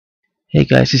Hey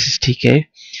guys, this is TK.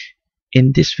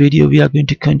 In this video we are going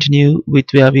to continue with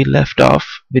where we left off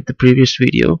with the previous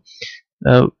video.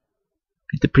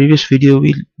 With the previous video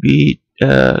we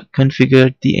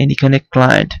configured the AnyConnect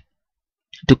client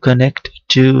to connect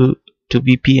to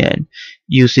VPN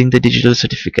using the digital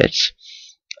certificates.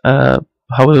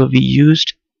 However, we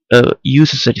used a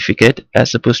user certificate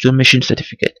as opposed to a machine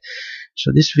certificate.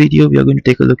 So this video we are going to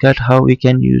take a look at how we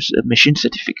can use a machine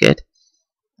certificate,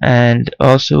 and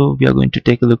also we are going to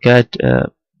take a look at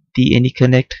the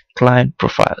AnyConnect client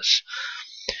profiles.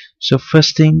 So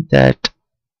first thing that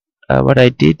what I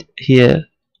did here,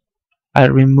 I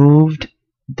removed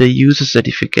the user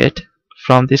certificate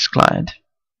from this client.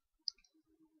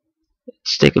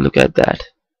 Let's take a look at that.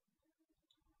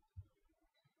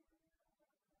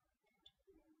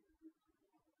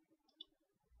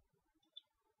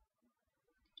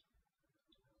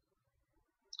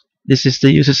 This is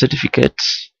the user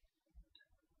certificates.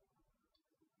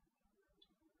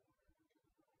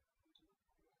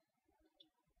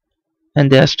 And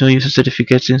there's no user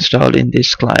certificates installed in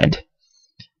this client.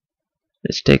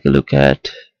 Let's take a look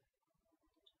at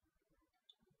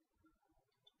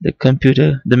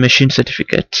the machine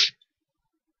certificates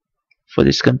for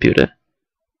this computer.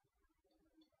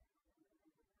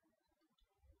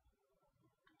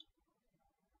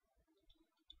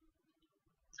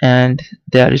 And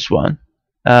there is one.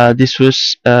 This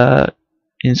was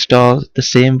installed the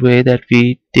same way that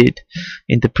we did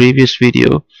in the previous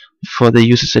video for the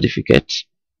user certificates,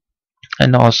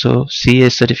 and also CA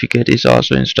certificate is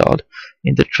also installed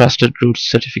in the trusted root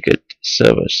certificate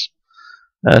servers,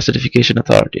 certification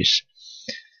authorities.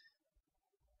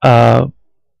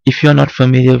 If you're not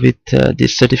familiar with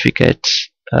these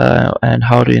certificates and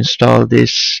how to install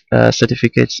these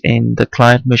certificates in the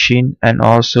client machine and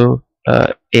also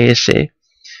ASA,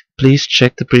 please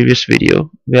check the previous video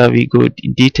where we go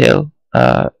in detail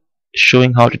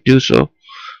showing how to do so,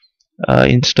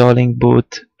 installing both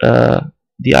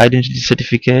the identity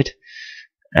certificate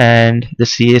and the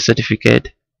CA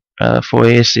certificate for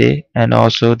ASA, and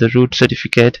also the root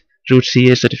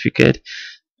CA certificate,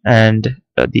 and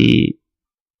the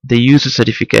user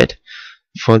certificate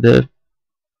for the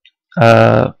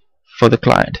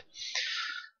client.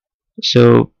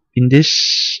 So in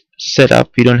this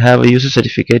setup we don't have a user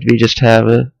certificate, we just have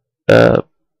a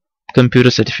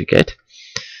computer certificate.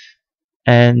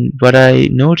 And what I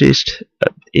noticed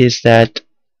is that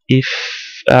if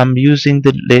I'm using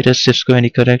the latest Cisco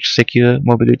AnyConnect Secure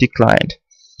Mobility Client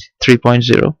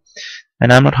 3.0,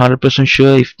 and I'm not 100%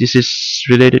 sure if this is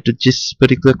related to this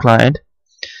particular client,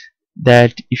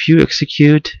 that if you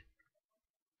execute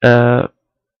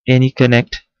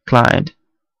AnyConnect client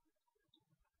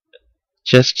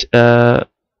just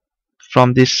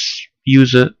from this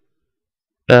user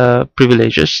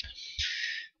privileges,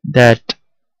 that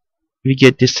we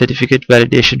get this certificate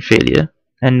validation failure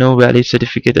and no valid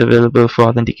certificate available for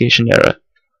authentication error.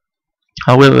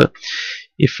 However,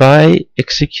 if I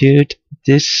execute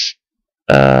this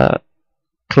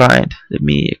client, let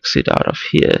me exit out of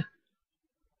here.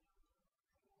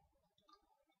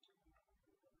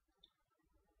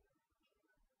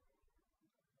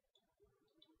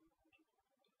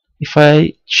 If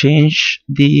I change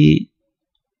the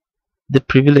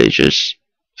privileges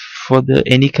for the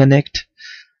AnyConnect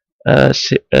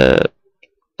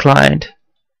client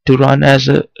to run as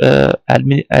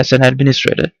an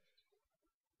administrator,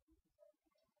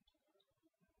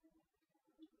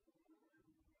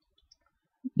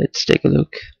 let's take a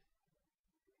look,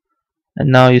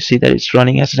 and now you see that it's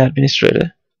running as an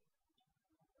administrator.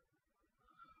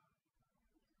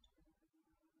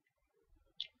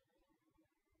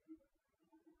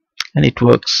 And it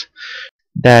works.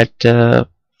 That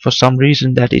for some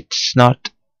reason that it's not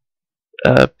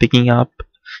picking up,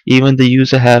 even the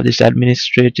user have this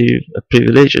administrative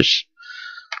privileges,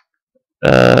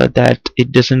 that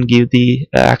it doesn't give the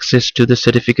access to the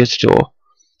certificate store.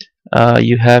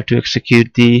 You have to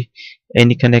execute the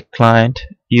AnyConnect client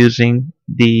using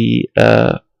the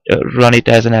run it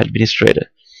as an administrator.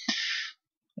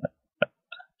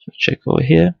 Check over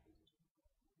here,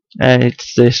 and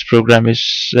this program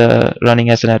is running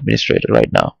as an administrator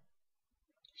right now.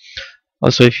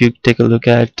 Also, if you take a look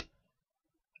at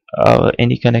our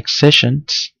AnyConnect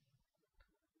sessions,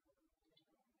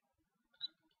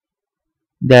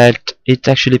 that it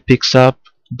actually picks up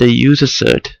the user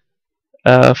cert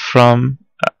from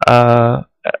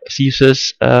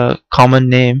user's common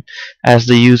name as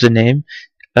the username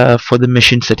for the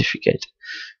machine certificate.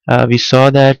 We saw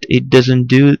that it doesn't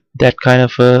do that kind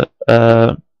of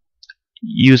a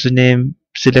username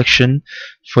selection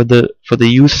for the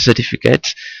user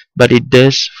certificates, but it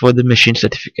does for the machine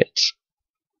certificates.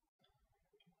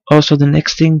 Also, the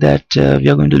next thing that we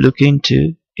are going to look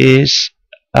into is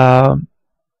um,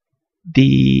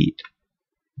 the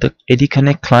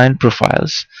AnyConnect client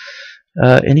profiles.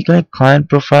 AnyConnect client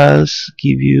profiles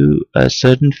give you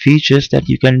certain features that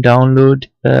you can download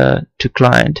to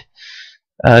client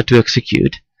to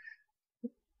execute.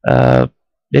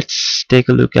 Let's take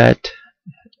a look at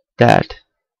that,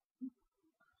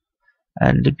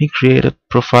 and let me create a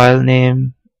profile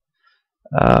name.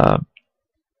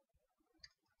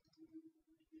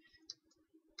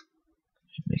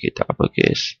 Make it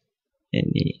uppercase.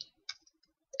 AnyConnect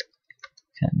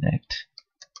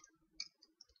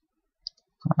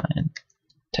client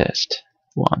test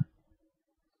 1,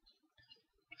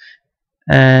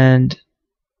 and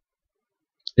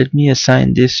let me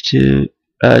assign this to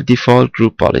default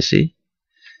group policy.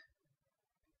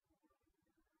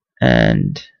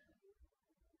 And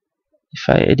if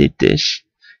I edit this,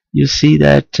 you see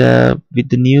that with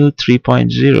the new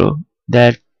 3.0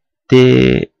 that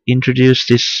they introduced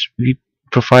this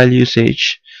profile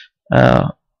usage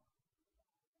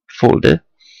folder,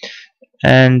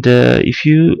 and if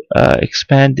you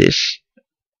expand this,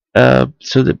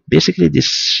 so basically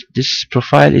this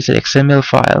profile is an XML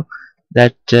file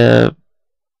that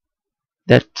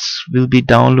that will be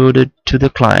downloaded to the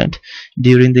client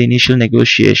during the initial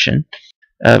negotiation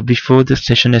before the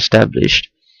session established,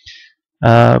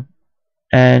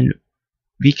 and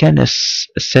we can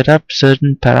set up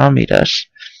certain parameters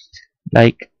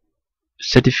like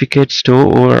certificate store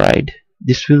override.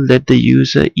 This will let the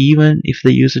user, even if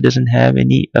the user doesn't have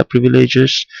any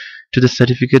privileges to the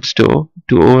certificate store,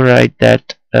 to override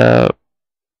that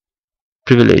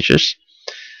privileges.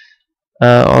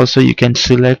 Also, you can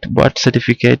select what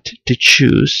certificate to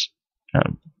choose.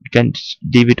 You can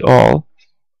leave it all,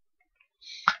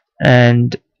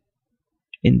 and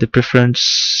in the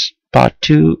preference part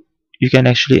 2 you can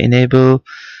actually enable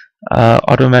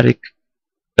automatic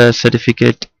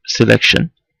certificate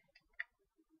selection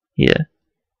here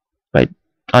by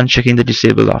unchecking the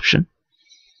disable option,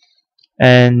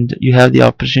 and you have the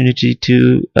opportunity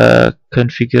to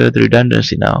configure the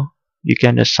redundancy. Now you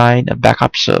can assign a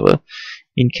backup server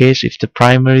in case if the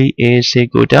primary ASA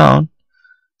go down,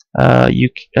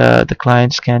 the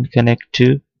clients can connect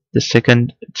to the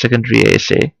secondary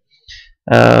ASA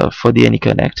for the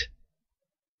AnyConnect.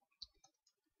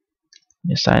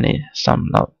 Assign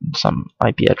some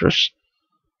IP address,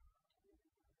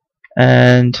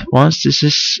 and once this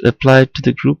is applied to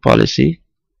the group policy,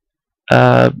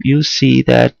 you'll see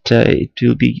that it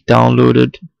will be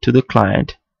downloaded to the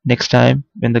client next time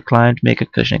when the client make a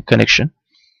connection.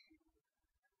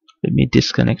 Let me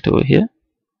disconnect over here,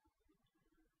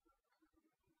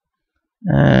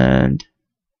 and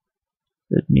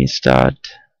let me start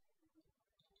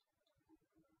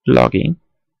logging.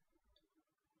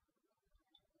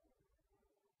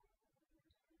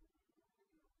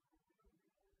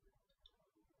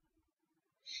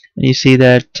 And you see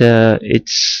that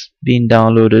it's been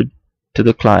downloaded to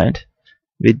the client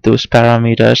with those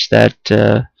parameters that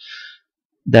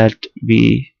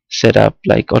we set up,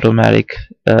 like automatic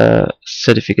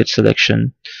certificate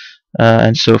selection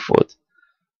and so forth.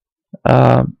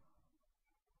 And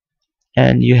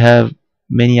you have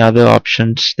many other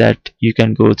options that you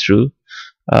can go through.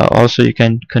 Also, you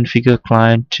can configure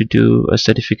client to do a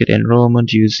certificate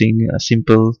enrollment using a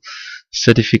simple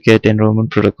certificate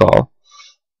enrollment protocol.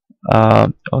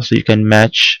 Also, you can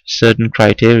match certain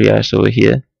criteria over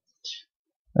here.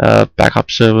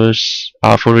 Backup servers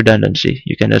are for redundancy.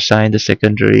 You can assign the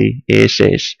secondary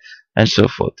ASAs and so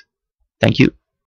forth. Thank you.